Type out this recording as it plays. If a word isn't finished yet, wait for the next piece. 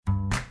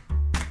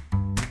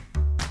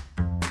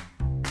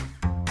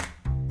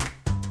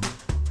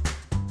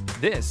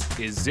This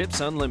is Zips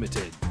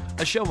Unlimited,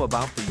 a show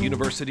about the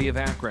University of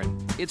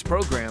Akron, its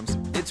programs,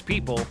 its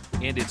people,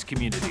 and its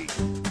community.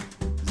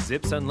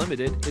 Zips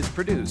Unlimited is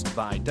produced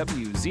by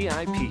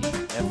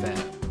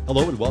WZIP-FM.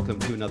 Hello and welcome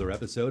to another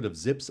episode of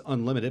Zips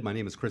Unlimited. My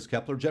name is Chris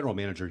Kepler, General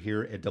Manager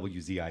here at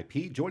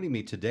WZIP. Joining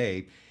me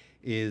today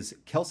is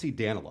Kelsey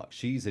Daniluk.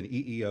 She's an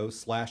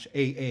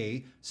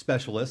EEO/AA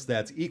specialist.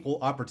 That's equal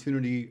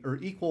opportunity or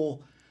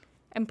equal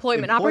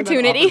Employment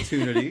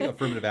opportunity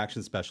affirmative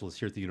action specialist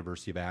here at the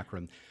University of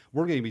Akron.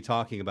 We're going to be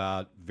talking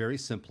about, very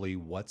simply,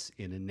 what's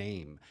in a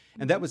name.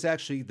 And that was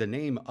actually the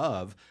name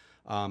of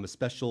a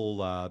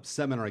special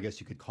seminar, I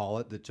guess you could call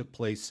it, that took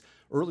place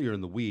earlier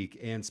in the week.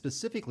 And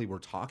specifically, we're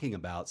talking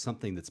about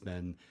something that's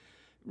been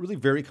really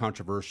very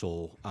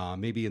controversial,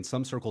 maybe in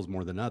some circles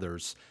more than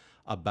others,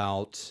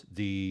 about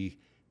the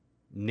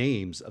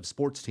names of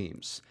sports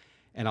teams.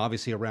 And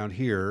obviously around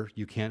here,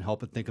 you can't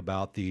help but think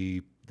about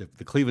the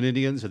Cleveland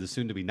Indians, or the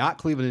soon-to-be not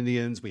Cleveland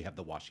Indians. We have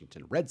the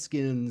Washington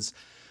Redskins.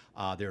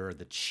 There are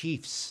the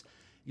Chiefs.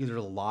 There are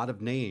a lot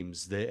of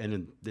names that,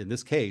 and in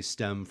this case,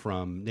 stem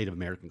from Native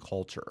American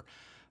culture.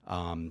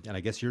 And I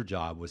guess your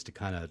job was to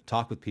kind of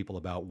talk with people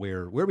about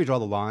where we draw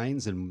the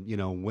lines, and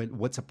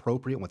what's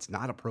appropriate, what's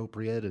not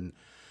appropriate. And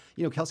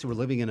Kelsey, we're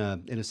living in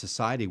a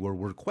society where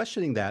we're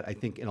questioning that, I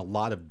think, in a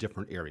lot of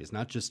different areas,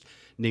 not just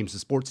names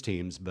of sports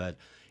teams, but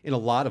in a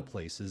lot of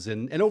places.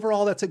 And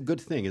overall, that's a good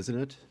thing, isn't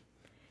it?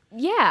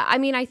 Yeah, I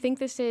mean, I think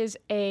this is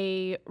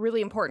a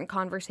really important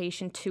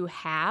conversation to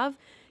have,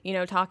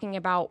 talking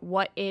about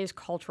what is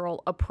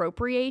cultural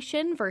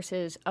appropriation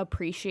versus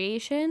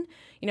appreciation.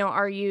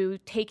 Are you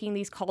taking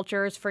these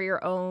cultures for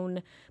your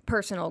own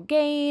personal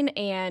gain?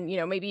 And,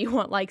 maybe you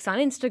want likes on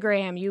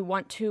Instagram, you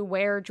want to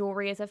wear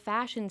jewelry as a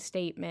fashion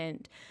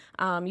statement.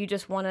 You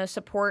just want to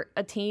support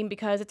a team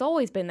because it's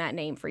always been that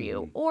name for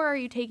you. Or are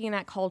you taking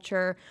that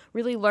culture,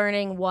 really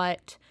learning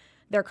what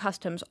their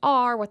customs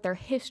are, what their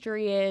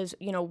history is,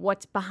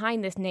 what's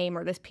behind this name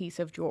or this piece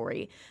of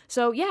jewelry.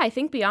 So yeah, I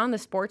think beyond the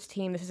sports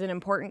team, this is an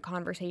important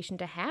conversation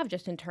to have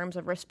just in terms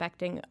of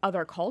respecting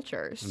other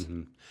cultures.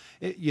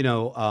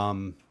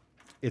 Mm-hmm.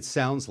 It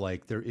sounds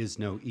like there is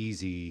no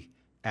easy,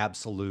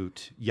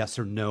 absolute yes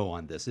or no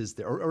on this. Is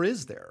there, or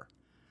is there?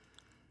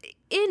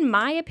 In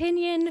my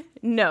opinion,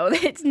 no,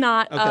 it's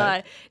not.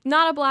 Okay.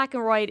 Not a black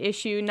and white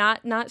issue.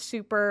 Not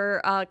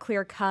super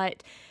clear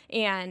cut.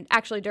 And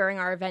actually, during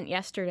our event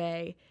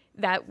yesterday,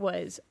 that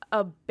was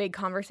a big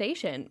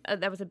conversation.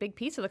 That was a big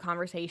piece of the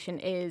conversation: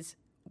 is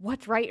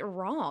what's right or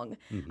wrong.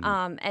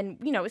 Mm-hmm. And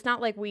it's not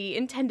like we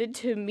intended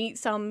to meet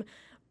some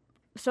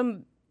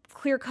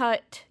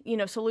clear-cut,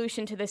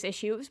 solution to this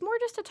issue. It was more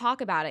just to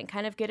talk about it and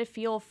kind of get a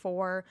feel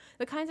for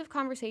the kinds of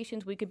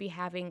conversations we could be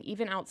having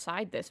even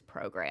outside this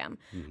program.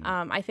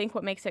 Mm-hmm. I think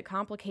what makes it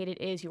complicated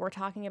is you're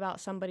talking about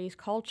somebody's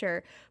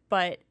culture,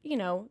 but,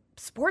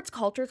 sports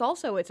culture is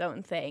also its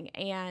own thing.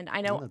 And I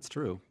know... that's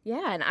true.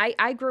 Yeah, and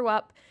I grew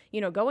up,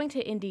 going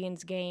to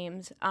Indians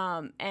games,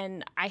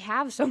 and I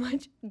have so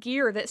much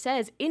gear that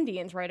says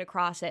Indians right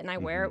across it, and I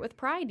wear it with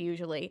pride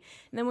usually.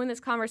 And then when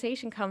this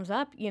conversation comes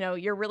up,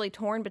 you're really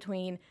torn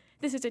between,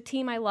 this is a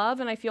team I love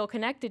and I feel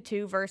connected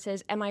to,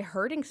 versus, am I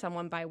hurting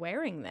someone by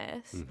wearing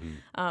this?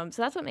 Mm-hmm.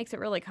 So that's what makes it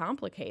really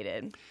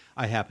complicated.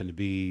 I happened to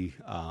be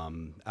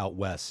out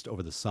west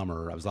over the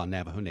summer. I was on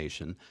Navajo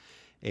Nation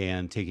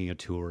and taking a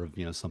tour of,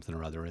 something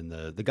or other. And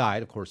the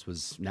guide, of course,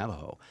 was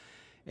Navajo.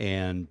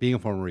 And being a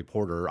former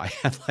reporter, I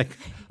had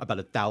about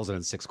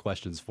 1,006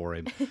 questions for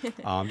him.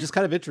 Just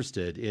kind of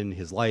interested in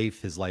his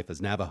life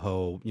as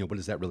Navajo. What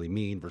does that really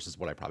mean versus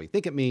what I probably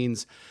think it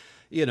means?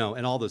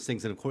 And all those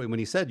things. And when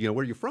he said, where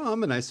are you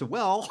from? And I said,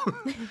 well,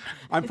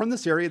 I'm from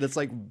this area that's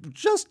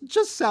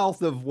just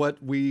south of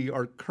what we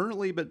are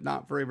currently, but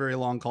not very, very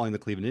long, calling the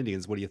Cleveland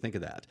Indians. What do you think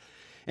of that?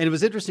 And it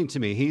was interesting to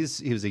me. He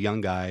was a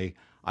young guy,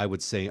 I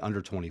would say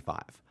under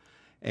 25.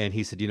 And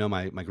he said,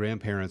 my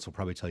grandparents will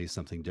probably tell you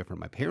something different.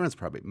 My parents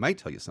probably might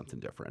tell you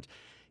something different.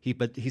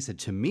 But he said,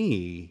 to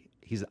me,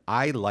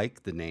 I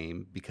like the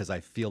name because I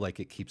feel like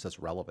it keeps us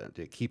relevant.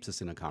 It keeps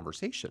us in a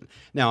conversation.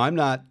 Now, I'm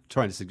not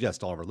trying to suggest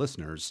to all of our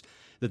listeners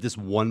that this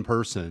one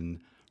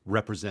person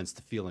represents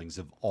the feelings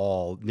of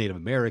all Native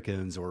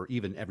Americans or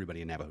even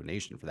everybody in Navajo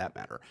Nation for that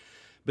matter.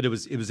 But it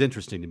was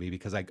interesting to me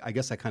because I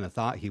guess I kind of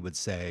thought he would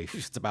say,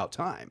 it's about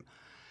time.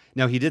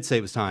 Now, he did say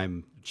it was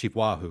time, Chief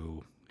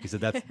Wahoo. He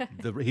said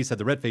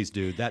the red-faced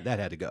dude, that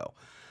had to go.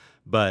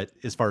 But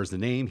as far as the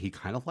name, he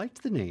kind of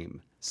liked the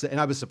name. So, and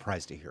I was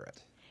surprised to hear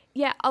it.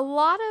 Yeah, a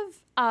lot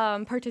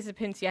of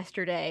participants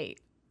yesterday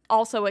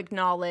also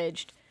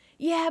acknowledged,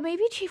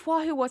 maybe Chief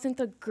Wahoo wasn't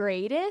the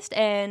greatest,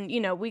 and,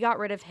 we got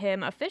rid of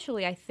him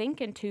officially, I think,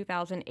 in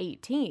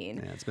 2018.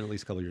 Yeah, it's been at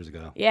least a couple years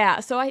ago. Yeah,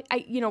 so I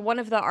one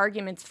of the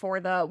arguments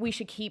for we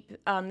should keep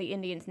the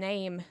Indians'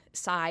 name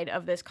side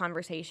of this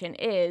conversation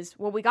is,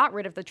 well, we got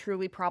rid of the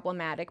truly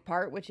problematic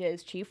part, which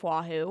is Chief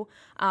Wahoo.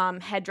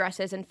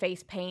 Headdresses and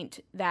face paint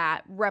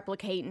that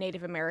replicate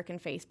Native American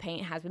face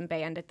paint has been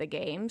banned at the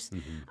games.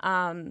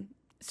 Mm-hmm.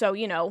 So,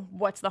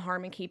 what's the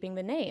harm in keeping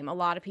the name? A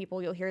lot of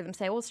people, you'll hear them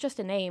say, well, it's just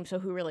a name, so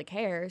who really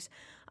cares?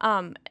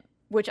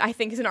 which I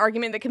think is an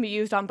argument that can be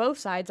used on both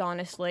sides,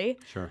 honestly.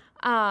 Sure.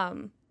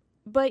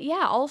 But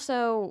yeah,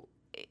 also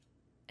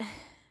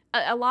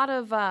a lot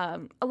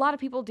of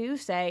people do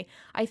say,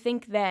 I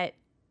think that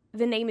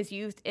the name is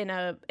used in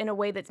a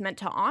way that's meant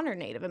to honor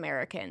Native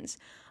Americans.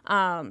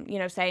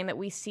 Saying that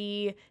we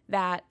see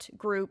that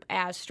group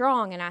as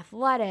strong and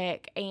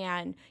athletic,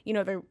 and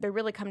they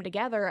really come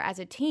together as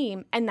a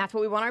team, and that's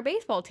what we want our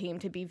baseball team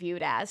to be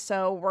viewed as.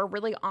 So we're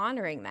really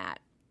honoring that.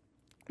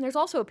 There's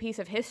also a piece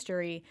of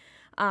history.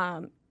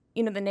 The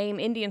name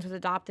Indians was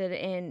adopted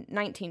in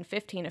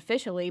 1915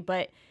 officially,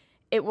 but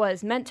it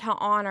was meant to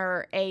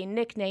honor a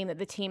nickname that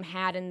the team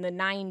had in the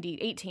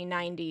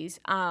 1890s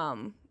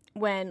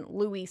when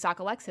Louis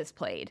Sockalexis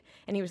played,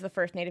 and he was the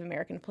first Native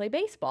American to play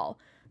baseball.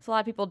 So a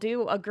lot of people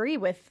do agree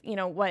with,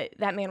 what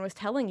that man was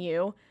telling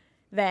you,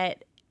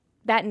 that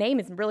name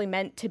is really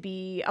meant to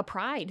be a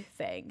pride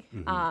thing,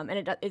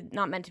 and it's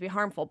not meant to be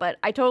harmful. But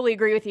I totally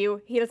agree with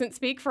you. He doesn't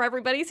speak for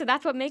everybody, so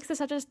that's what makes this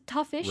such a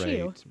tough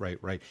issue.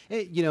 Right.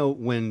 Hey,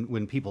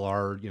 when people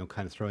are,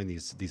 kind of throwing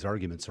these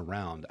arguments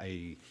around,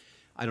 I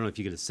don't know if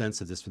you get a sense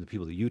of this from the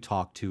people that you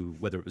talk to,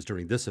 whether it was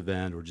during this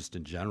event or just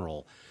in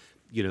general.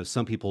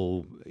 Some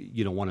people,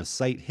 want to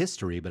cite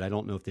history, but I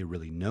don't know if they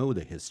really know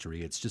the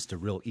history. It's just a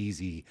real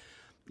easy,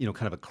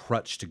 kind of a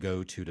crutch to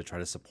go to try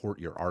to support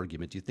your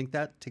argument. Do you think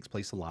that takes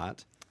place a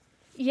lot?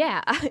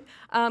 Yeah.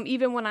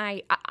 Even when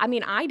I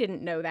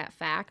didn't know that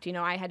fact.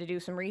 I had to do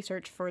some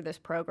research for this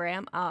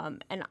program,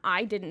 and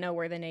I didn't know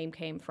where the name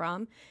came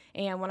from.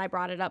 And when I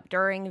brought it up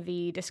during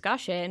the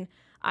discussion,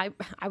 I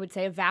would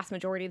say a vast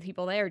majority of the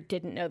people there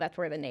didn't know that's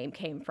where the name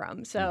came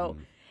from. So,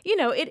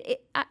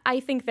 I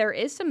think there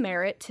is some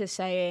merit to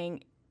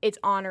saying it's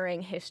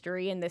honoring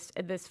history and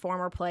this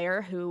former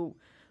player who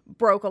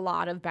broke a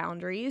lot of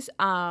boundaries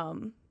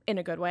in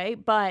a good way.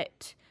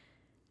 But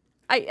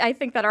I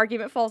think that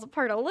argument falls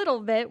apart a little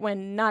bit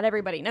when not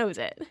everybody knows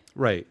it.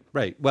 Right.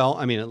 Well,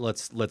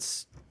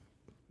 let's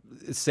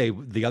say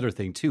the other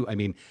thing, too.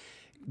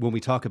 When we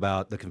talk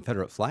about the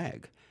Confederate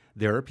flag,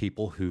 there are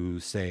people who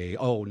say,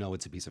 oh, no,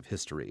 it's a piece of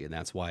history, and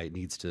that's why it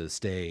needs to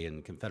stay,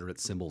 and Confederate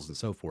symbols and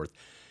so forth,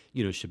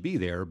 should be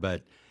there.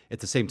 But at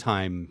the same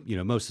time,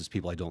 most of these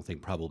people I don't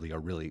think probably are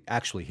really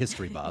actually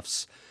history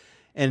buffs.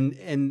 And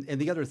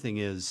the other thing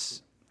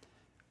is,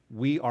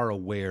 we are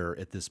aware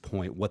at this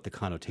point what the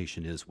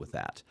connotation is with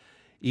that.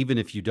 Even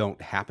if you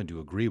don't happen to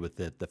agree with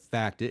it, the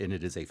fact, and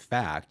it is a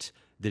fact,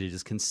 that it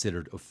is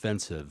considered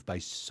offensive by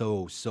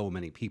so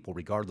many people,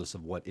 regardless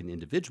of what an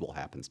individual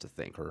happens to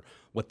think or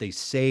what they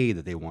say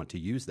that they want to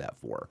use that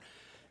for.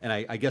 And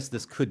I guess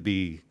this could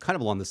be kind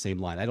of along the same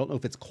line. I don't know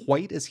if it's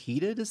quite as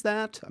heated as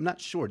that. I'm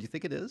not sure. Do you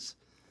think it is?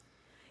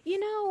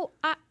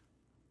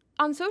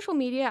 On social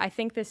media, I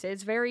think this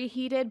is very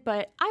heated,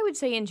 but I would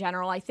say in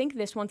general, I think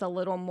this one's a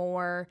little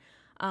more,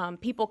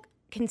 people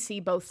can see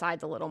both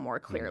sides a little more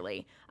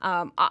clearly.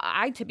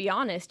 I, to be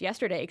honest,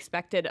 yesterday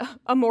expected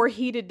a more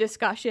heated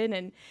discussion,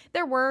 and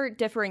there were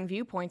differing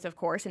viewpoints, of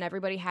course, and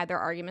everybody had their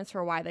arguments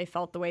for why they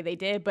felt the way they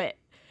did, but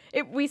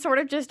we sort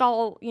of just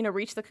all,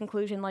 reached the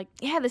conclusion,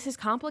 this is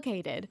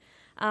complicated.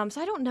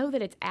 So I don't know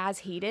that it's as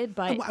heated,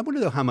 but I wonder,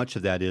 though, how much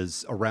of that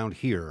is around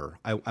here.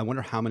 I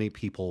wonder how many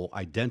people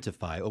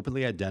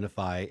openly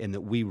identify, and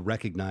that we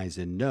recognize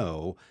and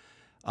know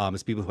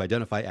as people who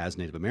identify as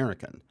Native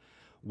American.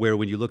 Where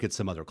when you look at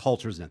some other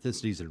cultures and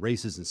ethnicities and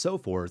races and so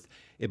forth,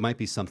 it might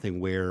be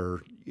something where,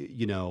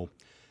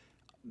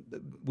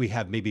 we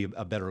have maybe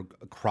a better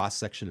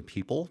cross-section of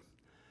people.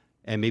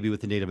 And maybe with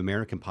the Native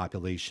American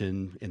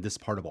population in this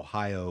part of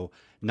Ohio,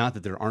 not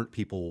that there aren't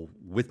people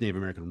with Native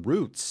American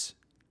roots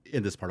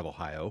in this part of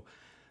Ohio,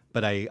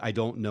 but I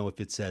don't know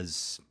if it's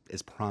as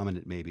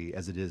prominent maybe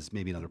as it is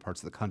maybe in other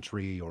parts of the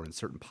country or in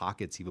certain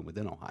pockets even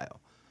within Ohio.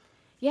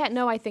 Yeah,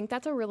 no, I think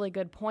that's a really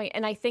good point.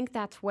 And I think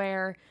that's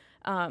where,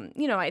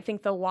 I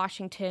think the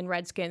Washington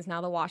Redskins,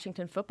 now the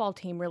Washington football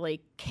team,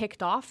 really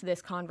kicked off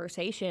this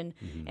conversation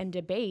and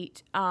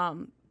debate.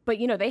 But,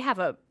 they have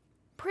a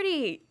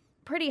pretty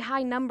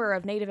high number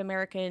of Native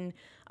American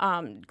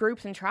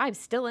groups and tribes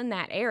still in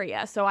that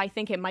area. So I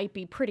think it might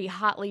be pretty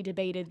hotly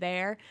debated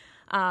there.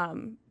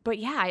 But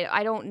yeah,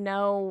 I don't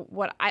know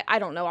I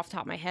don't know off the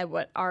top of my head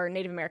what our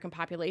Native American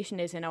population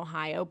is in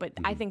Ohio, but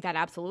I think that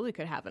absolutely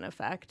could have an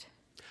effect.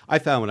 I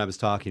found when I was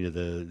talking to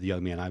the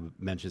young man I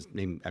mentioned, his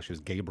name actually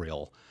was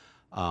Gabriel.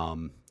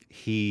 You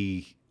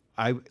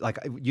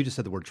just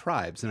said the word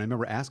tribes, and I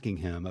remember asking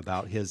him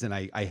about his, and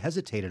I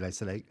hesitated. I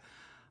said,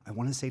 I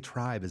want to say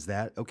tribe. Is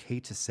that okay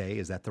to say?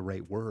 Is that the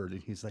right word?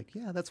 And he's like,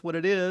 yeah, that's what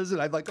it is.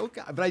 And I'm like,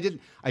 okay, but I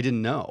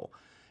didn't know.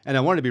 And I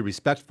wanted to be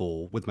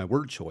respectful with my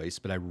word choice,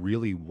 but I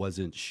really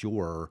wasn't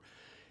sure,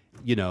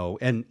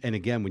 and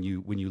again, when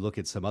you look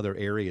at some other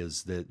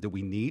areas that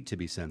we need to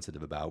be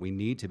sensitive about, we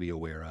need to be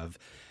aware of,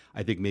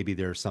 I think maybe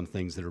there are some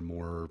things that are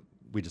more,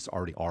 we just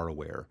already are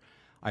aware.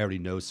 I already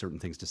know certain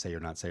things to say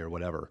or not say or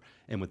whatever.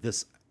 And with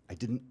this, I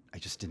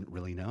just didn't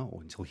really know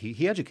until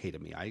he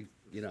educated me. I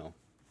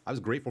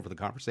was grateful for the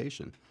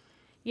conversation.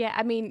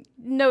 Yeah,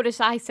 notice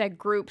I said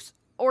groups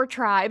or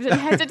tribes and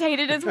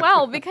hesitated as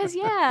well because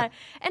and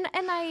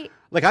I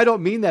Like, I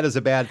don't mean that as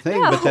a bad thing,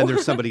 but then No.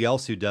 there's somebody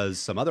else who does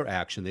some other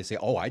action. They say,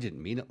 oh, I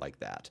didn't mean it like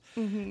that,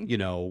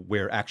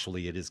 where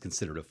actually it is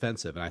considered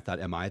offensive. And I thought,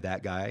 am I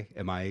that guy?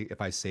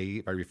 If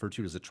I refer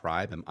to you as a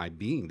tribe, am I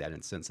being that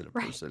insensitive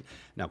person?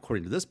 Now,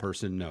 according to this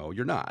person, no,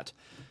 you're not.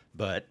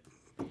 But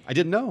I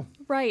didn't know.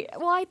 Right.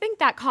 Well, I think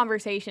that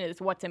conversation is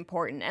what's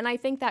important. And I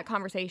think that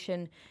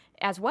conversation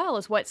as well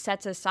is what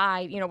sets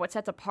aside, what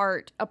sets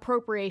apart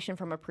appropriation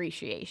from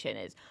appreciation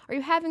is. Are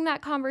you having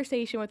that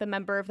conversation with a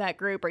member of that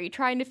group? Are you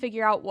trying to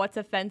figure out what's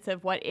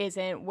offensive, what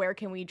isn't? Where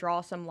can we draw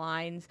some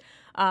lines?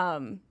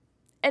 I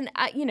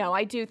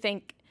do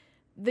think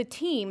the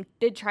team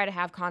did try to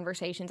have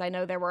conversations. I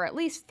know there were at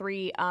least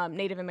 3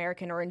 Native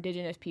American or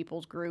Indigenous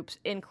peoples groups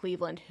in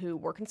Cleveland who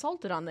were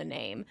consulted on the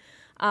name.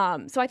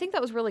 So I think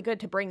that was really good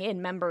to bring in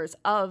members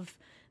of,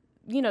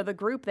 the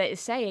group that is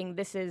saying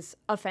this is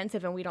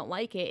offensive and we don't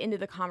like it into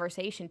the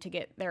conversation to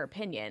get their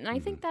opinion. And I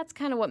think that's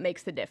kind of what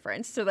makes the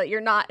difference, so that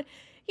you're not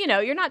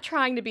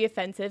trying to be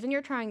offensive and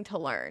you're trying to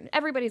learn.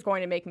 Everybody's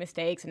going to make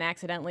mistakes and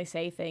accidentally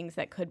say things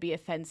that could be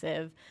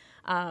offensive.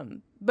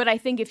 But I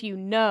think if you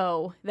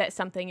know that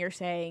something you're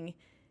saying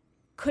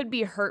could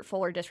be hurtful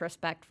or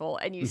disrespectful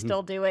and you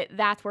still do it,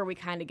 that's where we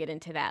kind of get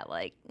into that,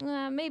 like,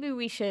 maybe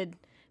we should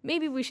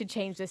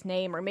change this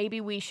name, or maybe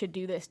we should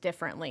do this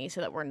differently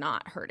so that we're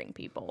not hurting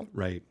people.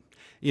 Right.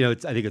 I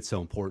think it's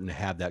so important to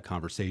have that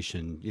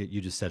conversation. You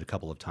just said a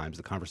couple of times,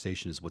 the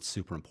conversation is what's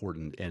super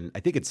important. And I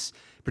think it's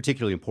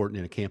particularly important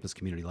in a campus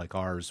community like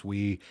ours.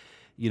 We're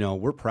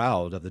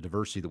proud of the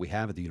diversity that we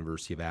have at the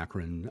University of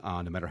Akron,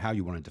 no matter how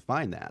you want to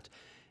define that.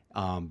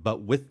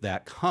 But with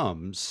that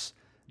comes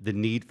the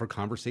need for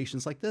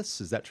conversations like this.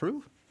 Is that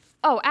true?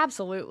 Oh,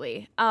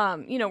 absolutely.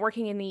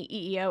 Working in the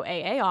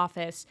EEOAA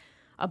office,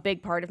 a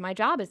big part of my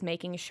job is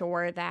making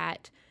sure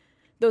that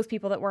those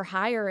people that we're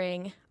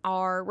hiring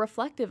are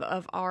reflective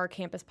of our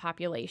campus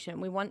population.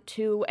 We want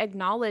to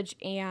acknowledge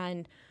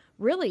and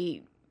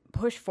really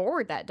push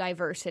forward that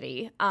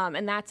diversity.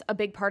 And that's a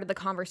big part of the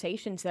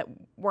conversations that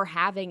we're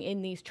having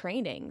in these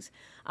trainings.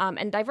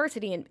 And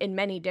diversity in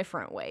many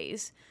different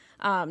ways,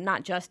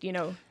 not just,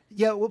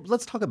 Yeah, well,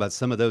 let's talk about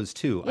some of those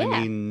too. Yeah.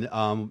 I mean,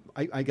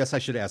 I guess I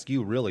should ask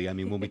you really. I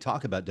mean, when we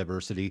talk about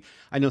diversity,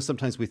 I know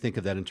sometimes we think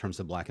of that in terms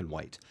of black and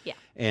white. Yeah.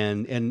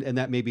 And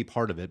that may be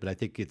part of it, but I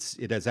think it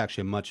is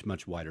actually a much,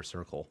 much wider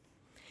circle.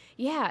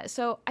 Yeah,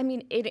 so I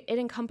mean, it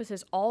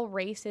encompasses all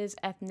races,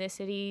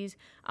 ethnicities,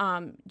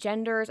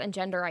 genders and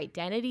gender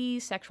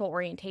identities, sexual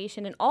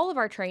orientation, and all of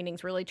our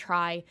trainings really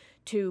try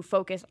to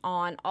focus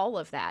on all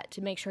of that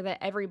to make sure that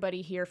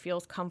everybody here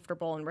feels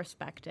comfortable and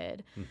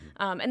respected.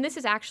 And this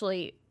is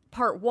actually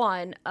part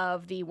 1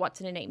 of the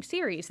What's in a Name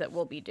series that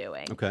we'll be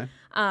doing. Okay.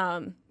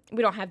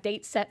 We don't have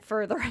dates set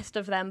for the rest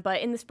of them,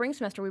 but in the spring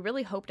semester, we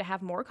really hope to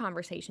have more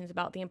conversations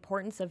about the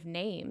importance of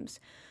names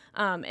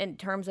in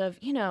terms of,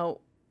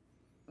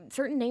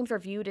 certain names are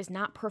viewed as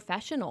not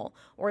professional,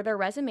 or their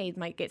resumes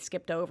might get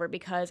skipped over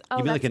because, You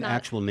mean that's like an not...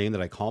 actual name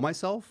that I call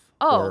myself?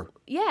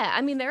 Yeah.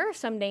 I mean, there are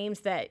some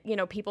names that,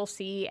 people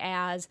see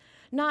as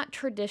not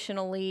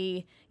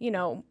traditionally,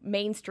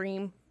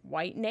 mainstream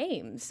white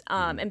names.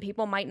 And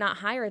people might not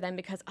hire them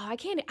because, I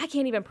can't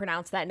even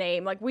pronounce that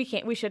name. Like, we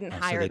shouldn't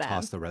hire so they them.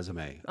 toss the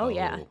resume. Oh,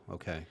 yeah.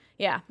 Okay.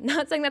 Yeah.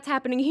 Not saying that's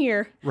happening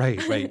here.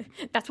 Right.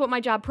 That's what my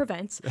job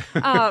prevents.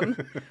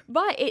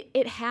 But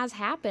it has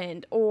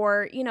happened.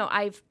 Or,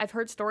 I've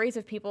heard stories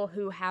of people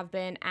who have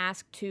been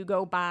asked to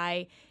go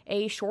by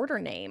a shorter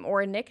name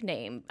or a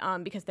nickname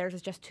because theirs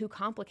is just too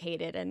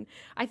complicated. And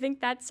I think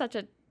that's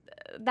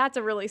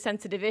a really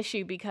sensitive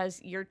issue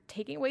because you're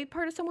taking away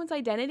part of someone's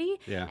identity,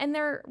 and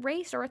their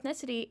race or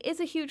ethnicity is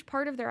a huge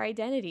part of their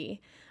identity.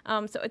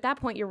 So at that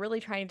point, you're really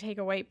trying to take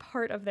away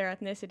part of their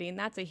ethnicity, and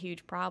that's a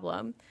huge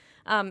problem.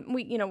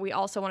 We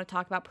also want to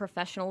talk about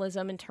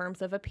professionalism in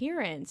terms of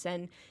appearance,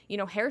 and,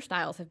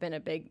 hairstyles have been a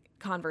big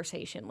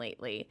conversation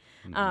lately.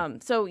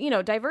 So,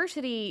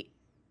 diversity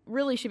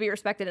really should be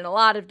respected in a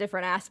lot of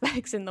different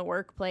aspects in the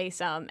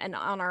workplace and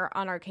on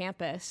our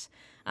campus.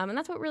 And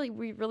that's what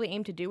we really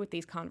aim to do with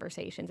these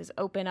conversations, is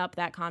open up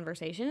that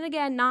conversation. And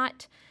again,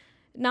 not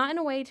in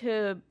a way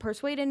to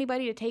persuade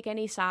anybody to take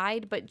any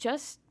side, but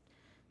just,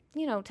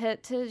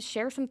 to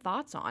share some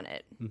thoughts on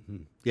it.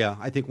 Yeah,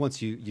 I think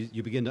once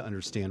you begin to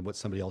understand what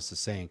somebody else is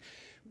saying,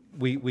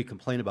 we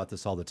complain about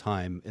this all the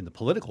time in the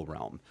political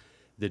realm,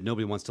 that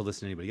nobody wants to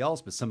listen to anybody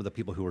else, but some of the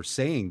people who are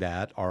saying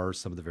that are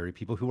some of the very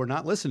people who are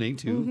not listening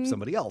to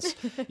somebody else,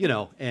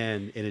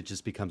 and it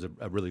just becomes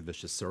a really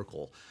vicious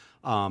circle.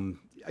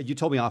 You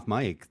told me off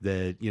mic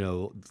that,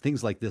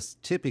 things like this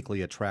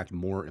typically attract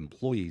more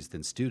employees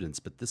than students,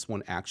 but this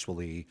one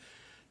actually,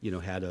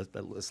 had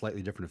a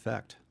slightly different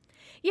effect.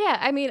 Yeah,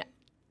 I mean,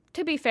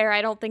 to be fair,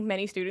 I don't think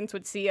many students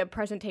would see a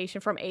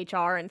presentation from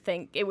HR and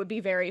think it would be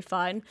very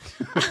fun.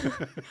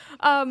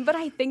 But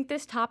I think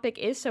this topic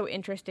is so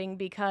interesting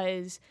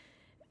because,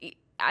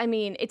 I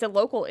mean, it's a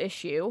local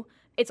issue.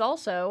 It's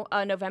also,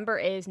 November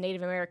is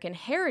Native American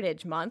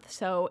Heritage Month,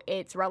 so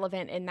it's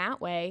relevant in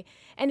that way.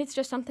 And it's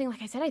just something,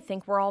 like I said, I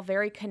think we're all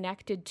very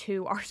connected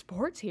to our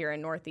sports here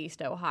in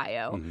Northeast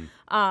Ohio.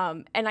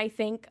 And I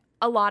think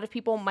a lot of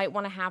people might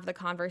want to have the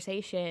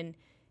conversation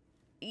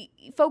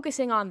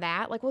focusing on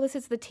that, like, well, this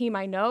is the team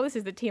I know, this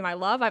is the team I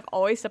love, I've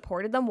always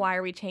supported them, why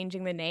are we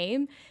changing the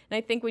name? And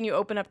I think when you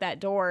open up that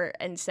door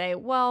and say,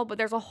 well, but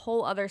there's a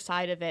whole other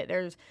side of it,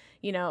 there's,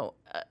 you know,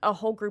 a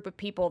whole group of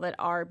people that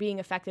are being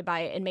affected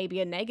by it in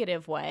maybe a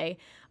negative way,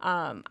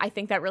 I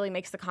think that really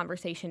makes the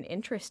conversation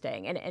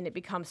interesting, and it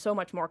becomes so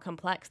much more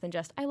complex than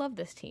just, I love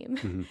this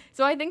team.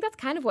 So I think that's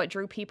kind of what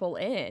drew people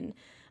in.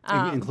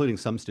 Including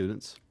some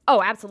students.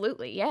 Oh,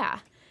 absolutely, yeah.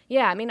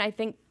 Yeah, I mean, I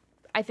think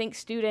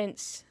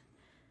students,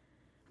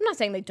 I'm not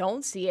saying they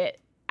don't see it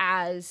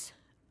as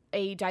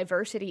a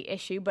diversity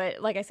issue, but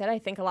like I said, I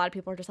think a lot of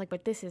people are just like,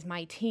 but this is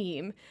my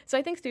team. So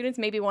I think students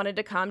maybe wanted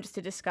to come just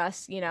to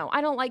discuss, you know, I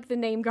don't like the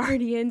name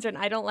Guardians and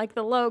I don't like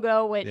the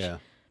logo, which... Yeah.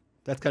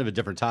 That's kind of a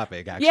different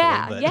topic, actually.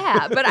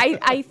 Yeah, but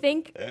I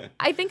think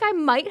I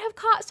might have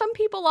caught some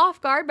people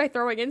off guard by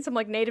throwing in some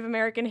like Native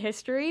American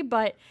history,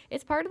 but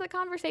it's part of the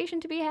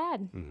conversation to be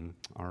had.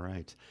 All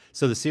right.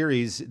 So the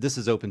series, this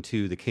is open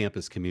to the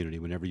campus community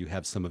whenever you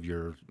have some of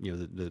your, you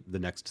know, the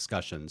next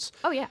discussions.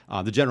 Oh, yeah.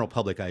 The general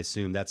public, I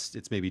assume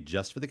it's maybe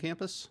just for the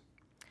campus?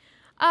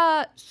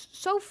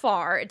 So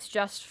far, it's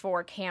just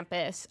for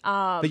campus.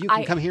 But you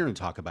can come here and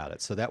talk about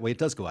it, so that way it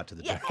does go out to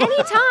the general.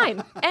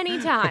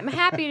 Anytime.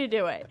 Happy to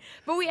do it.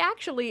 But we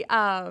actually,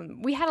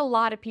 we had a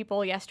lot of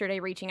people yesterday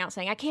reaching out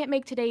saying, I can't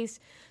make today's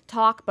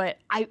talk, but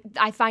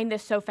I find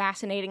this so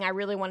fascinating. I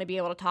really want to be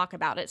able to talk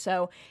about it.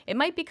 So it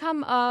might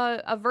become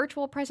a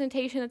virtual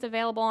presentation that's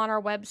available on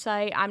our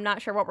website. I'm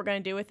not sure what we're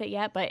going to do with it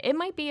yet, but it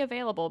might be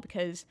available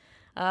because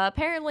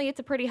apparently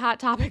it's a pretty hot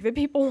topic that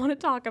people want to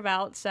talk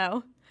about.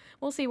 So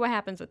we'll see what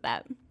happens with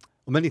that.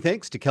 Well, many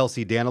thanks to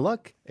Kelsey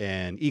Daniluk,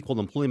 an Equal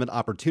Employment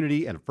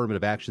Opportunity and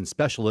Affirmative Action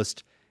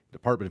Specialist,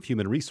 Department of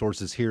Human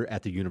Resources here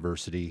at the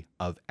University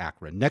of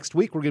Akron. Next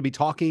week, we're going to be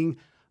talking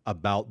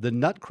about the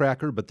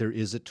Nutcracker, but there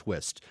is a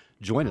twist.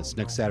 Join us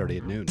next Saturday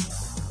at noon.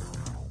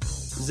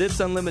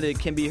 Zips Unlimited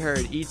can be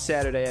heard each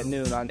Saturday at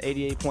noon on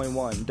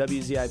 88.1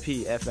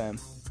 WZIP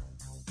FM.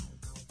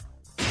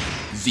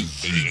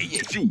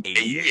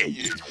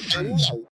 Z88.